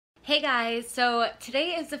Hey guys, so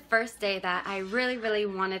today is the first day that I really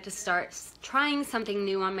wanted to start trying something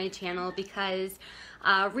new on my channel because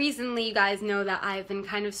recently you guys know that I've been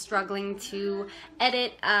kind of struggling to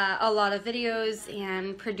edit a lot of videos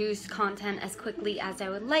and produce content as quickly as I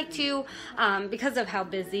would like to because of how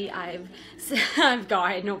busy I've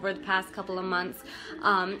gotten over the past couple of months.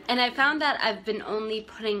 And I found that I've been only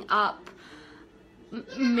putting up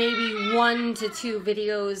maybe 1 to 2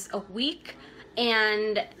 videos a week,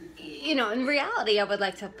 and you know, in reality, I would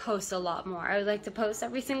like to post a lot more. I would like to post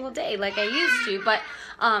every single day like I used to, but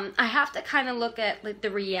I have to kind of look at like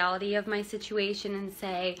the reality of my situation and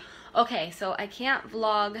say, okay, so I can't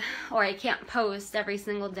vlog or I can't post every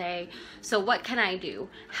single day, so what can I do?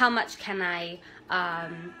 How much can I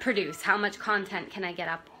produce? How much content can I get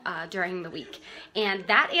up during the week? And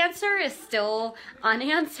that answer is still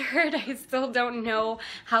unanswered. I still don't know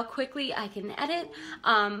how quickly I can edit,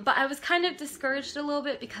 but I was kind of discouraged a little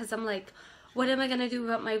bit because I'm like, what am I gonna do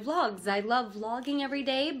about my vlogs? I love vlogging every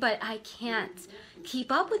day, but I can't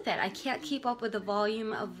keep up with it. I can't keep up with the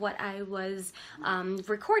volume of what I was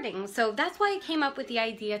recording. So that's why I came up with the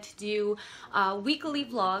idea to do weekly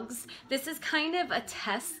vlogs. This is kind of a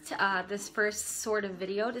test, this first sort of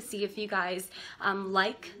video, to see if you guys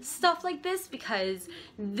like stuff like this, because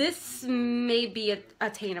this may be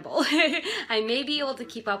attainable. I may be able to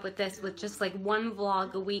keep up with this with just like 1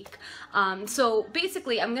 vlog a week. So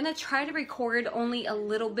basically I'm gonna try to record only a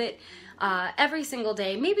little bit every single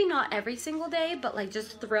day. Maybe not every single day, but like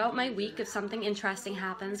just throughout my week, if something interesting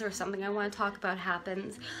happens or something I want to talk about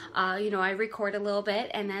happens, you know, I record a little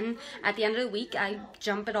bit, and then at the end of the week I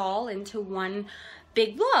jump it all into one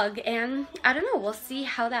big vlog, and I don't know, we'll see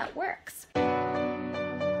how that works.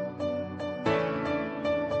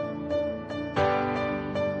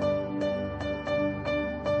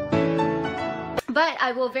 But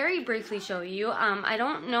I will very briefly show you. I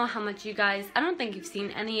don't know how much you guys, I don't think you've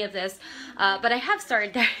seen any of this, but I have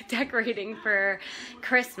started decorating for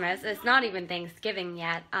Christmas. It's not even Thanksgiving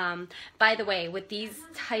yet. By the way, with these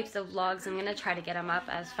types of vlogs, I'm going to try to get them up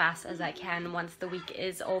as fast as I can once the week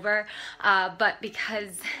is over. But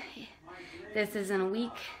because this isn't a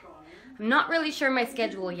week, I'm not really sure my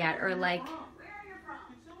schedule yet, or like,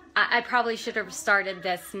 I probably should have started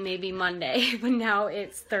this maybe Monday, but now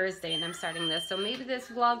it's Thursday and I'm starting this. So maybe this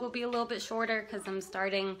vlog will be a little bit shorter because I'm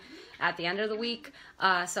starting at the end of the week.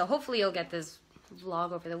 So hopefully you'll get this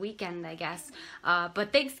vlog over the weekend, I guess.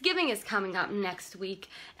 But Thanksgiving is coming up next week,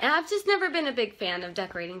 and I've just never been a big fan of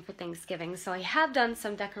decorating for Thanksgiving. So I have done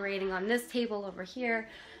some decorating on this table over here.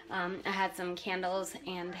 I had some candles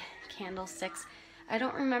and candlesticks. I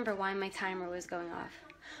don't remember why my timer was going off.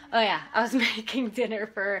 Oh yeah, I was making dinner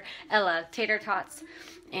for Ella, tater tots,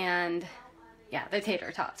 and yeah, the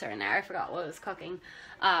tater tots are in there. I forgot what I was cooking.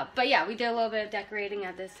 But yeah, we did a little bit of decorating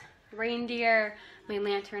at this reindeer. My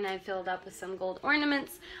lantern I filled up with some gold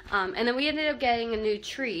ornaments, and then we ended up getting a new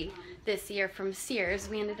tree this year from Sears.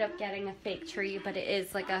 We ended up getting a fake tree, but it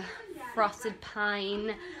is like a frosted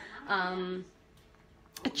pine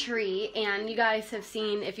a tree, and you guys have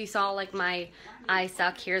seen, if you saw like my I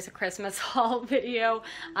Suck Here's a Christmas haul video,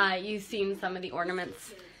 you've seen some of the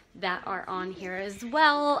ornaments that are on here as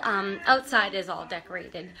well. Outside is all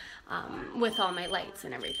decorated with all my lights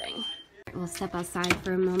and everything. We'll step outside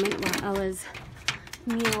for a moment while Ella's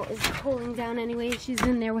meal is cooling down anyway. She's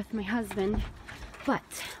in there with my husband, but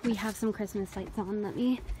we have some Christmas lights on. Let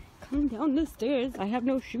me come down the stairs. I have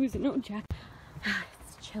no shoes and no jacket.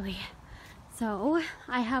 It's chilly. So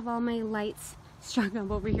I have all my lights strung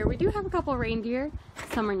up over here. We do have a couple reindeer.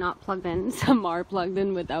 Some are not plugged in, some are plugged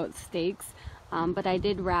in without stakes. But I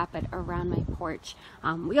did wrap it around my porch.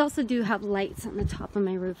 We also do have lights on the top of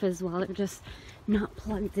my roof as well. They're just not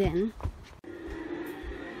plugged in.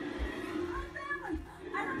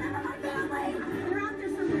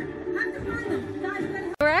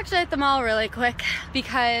 We're actually at the mall really quick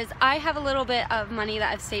because I have a little bit of money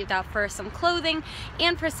that I've saved up for some clothing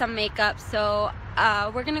and for some makeup. So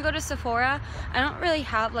we're gonna go to Sephora. I don't really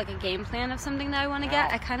have like a game plan of something that I want to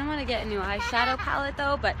get. I kind of want to get a new eyeshadow palette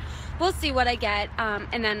though, but we'll see what I get.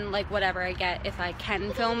 And then like whatever I get, if I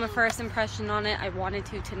can film a first impression on it, I wanted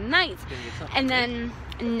to tonight. And then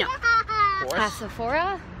no,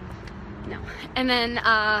 Sephora, no. And then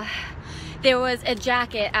there was a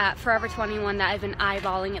jacket at Forever 21 that I've been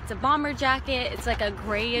eyeballing. It's a bomber jacket. It's like a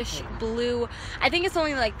grayish blue. I think it's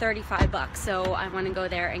only like 35 bucks, so I want to go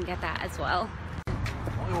there and get that as well. I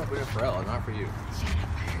only want to for Ella, not for you.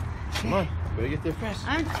 Come on, better get there fast.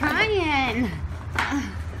 I'm trying.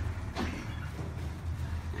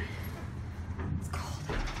 It's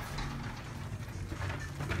cold.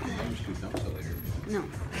 I'm just too dumb so later. No.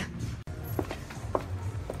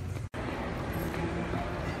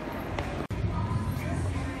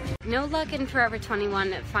 no luck in Forever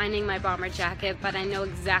 21 finding my bomber jacket, but I know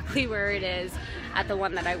exactly where it is at the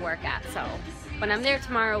one that I work at. So when I'm there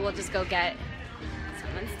tomorrow, we'll just go get.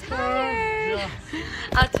 Someone's tired.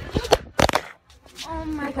 Oh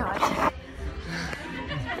my gosh.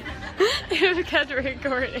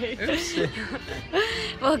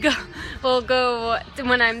 We'll go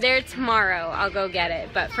when I'm there tomorrow. I'll go get it,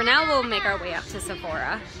 but for now we'll make our way up to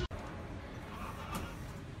Sephora.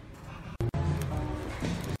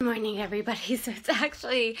 Good morning, everybody. So it's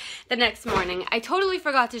actually the next morning. I totally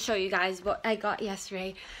forgot to show you guys what I got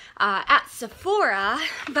yesterday at Sephora,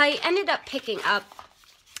 but I ended up picking up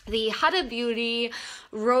the Huda Beauty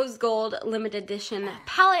Rose Gold Limited Edition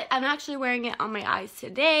palette. I'm actually wearing it on my eyes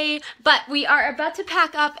today, but we are about to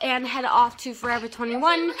pack up and head off to Forever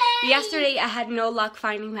 21. Yesterday I had no luck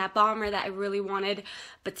finding that bomber that I really wanted,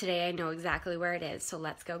 but today I know exactly where it is, so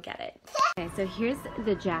let's go get it. Okay, so here's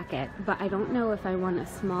the jacket, but I don't know if I want a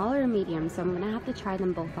small or a medium, so I'm gonna have to try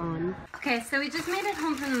them both on. Okay, so we just made it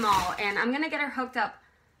home from the mall, and I'm gonna get her hooked up.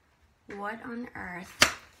 What on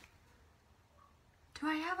earth? Do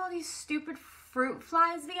I have all these stupid fruit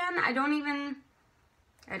flies again? I don't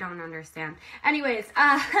understand. Anyways,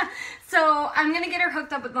 so I'm gonna get her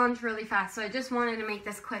hooked up with lunch really fast, so I just wanted to make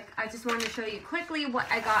this quick. I just wanted to show you quickly what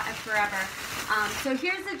I got at Forever. So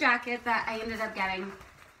here's the jacket that I ended up getting.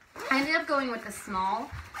 I ended up going with the small.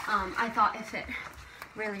 I thought it fit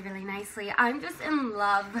really, really nicely. I'm just in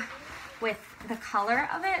love with the color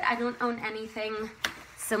of it. I don't own anything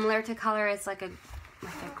similar to color. It's like a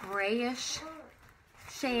grayish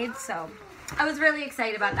shade, so I was really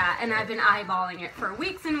excited about that, and I've been eyeballing it for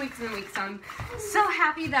weeks and weeks and weeks, so I'm so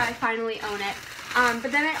happy that I finally own it.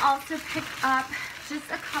 But then I also picked up just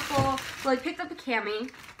a couple, well, I picked up a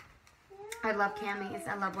cami. I love camis.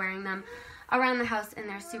 I love wearing them around the house, and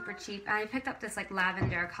they're super cheap. And I picked up this like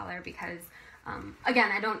lavender color because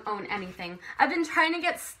again, I don't own anything. I've been trying to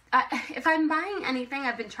get, if I'm buying anything,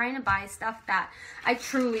 I've been trying to buy stuff that I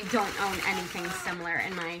truly don't own anything similar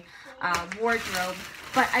in my wardrobe.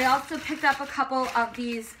 But I also picked up a couple of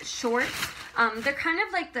these shorts. They're kind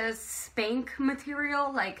of like the spank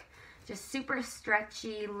material, like just super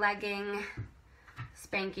stretchy legging,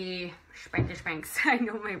 spanky spanks. I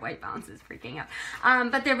know my white balance is freaking out.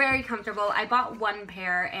 But they're very comfortable. I bought one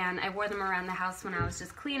pair and I wore them around the house when I was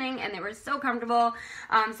just cleaning, and they were so comfortable.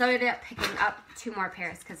 So I ended up picking up 2 more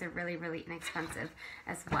pairs because they're really, really inexpensive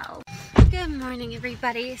as well. Good morning,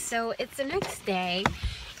 everybody. So it's the next day,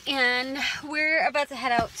 and we're about to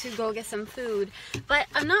head out to go get some food, but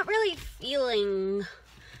I'm not really feeling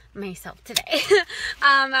myself today.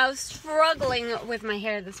 I was struggling with my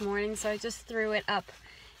hair this morning, so I just threw it up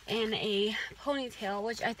in a ponytail,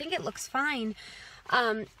 which I think it looks fine.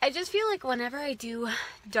 I just feel like whenever I do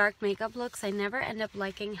dark makeup looks, I never end up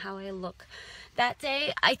liking how I look that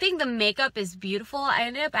day. I think the makeup is beautiful. I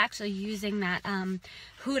ended up actually using that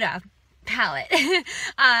Huda palette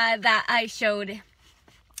that I showed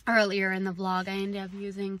earlier in the vlog. I ended up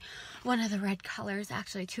using one of the red colors,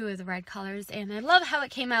 actually 2 of the red colors, and I love how it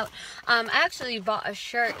came out. I actually bought a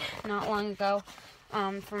shirt not long ago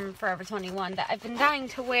from Forever 21 that I've been dying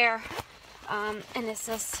to wear, and it's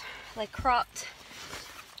this like cropped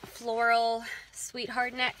floral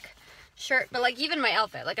sweetheart neck shirt, but like even my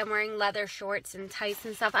outfit, like I'm wearing leather shorts and tights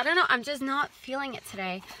and stuff. I don't know, I'm just not feeling it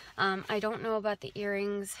today. I don't know about the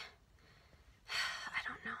earrings.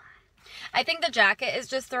 I think the jacket is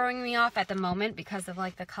just throwing me off at the moment because of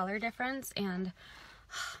like the color difference, and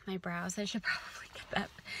my brows, I should probably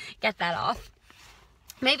get that off.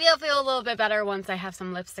 Maybe I'll feel a little bit better once I have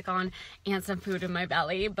some lipstick on and some food in my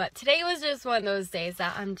belly, but today was just one of those days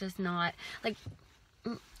that I'm just not, like,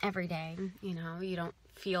 every day, you know, you don't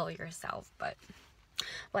feel yourself, but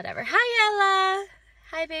whatever. Hi, Ella.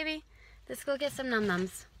 Hi, baby. Let's go get some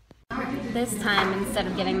num-nums. This time, instead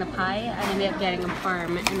of getting the pie, I ended up getting a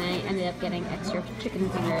parm, and I ended up getting extra chicken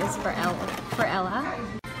fingers for Ella. What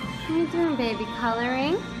are you doing, baby?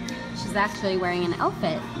 Coloring? She's actually wearing an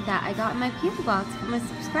outfit that I got in my pizza box from a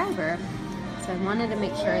subscriber, so I wanted to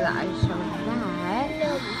make sure that I showed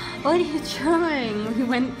that. What are you drawing? We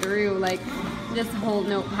went through like this whole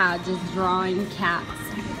notepad just drawing cats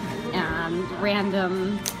and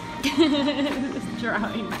random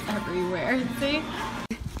drawing everywhere. See?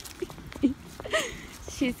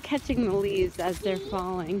 She's catching the leaves as they're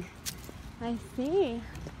falling. I see.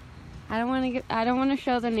 I don't want to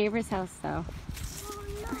show the neighbor's house though.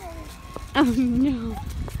 Oh no.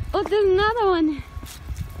 Oh, there's another one.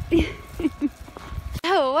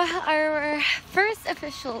 So our first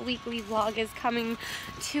official weekly vlog is coming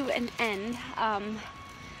to an end.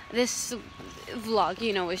 this vlog,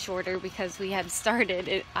 you know, is shorter because we had started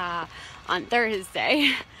it on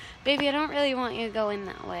Thursday. Baby, I don't really want you to go in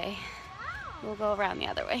that way. We'll go around the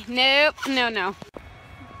other way. Nope, no.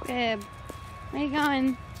 Babe, where you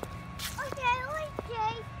going? Okay.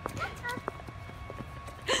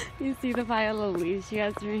 You see the pile of leaves she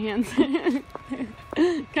has her hands in.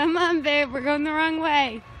 Come on, babe, we're going the wrong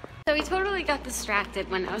way. So we totally got distracted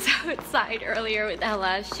when I was outside earlier with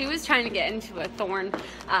Ella. She was trying to get into a thorn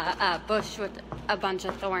bush with a bunch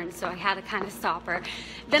of thorns, so I had to kind of stop her.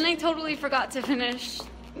 Then I totally forgot to finish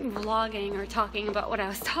vlogging or talking about what I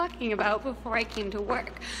was talking about before I came to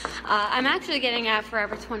work. I'm actually getting at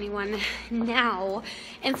Forever 21 now,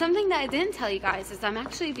 and something that I didn't tell you guys is I'm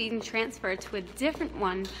actually being transferred to a different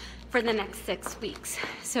one for the next 6 weeks.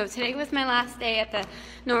 So today was my last day at the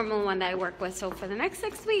normal one that I work with, so for the next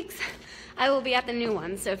 6 weeks I will be at the new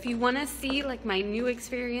one. So if you want to see like my new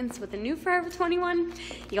experience with the new Forever 21,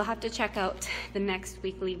 you'll have to check out the next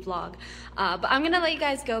weekly vlog. But I'm gonna let you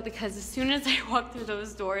guys go because as soon as I walk through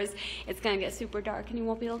those doors, it's gonna get super dark and you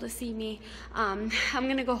won't be able to see me. I'm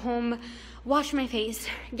gonna go home, wash my face,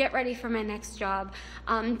 get ready for my next job.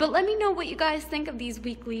 But let me know what you guys think of these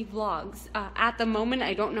weekly vlogs. At the moment,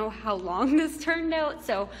 I don't know how long this turned out,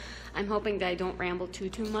 so I'm hoping that I don't ramble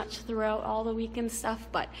too much throughout all the weekend stuff,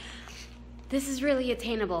 but this is really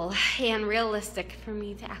attainable and realistic for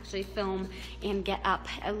me to actually film and get up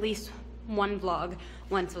at least one vlog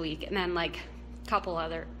once a week and then like a couple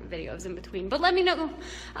other videos in between. But let me know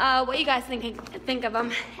what you guys think of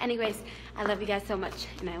them. Anyways, I love you guys so much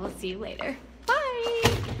and I will see you later.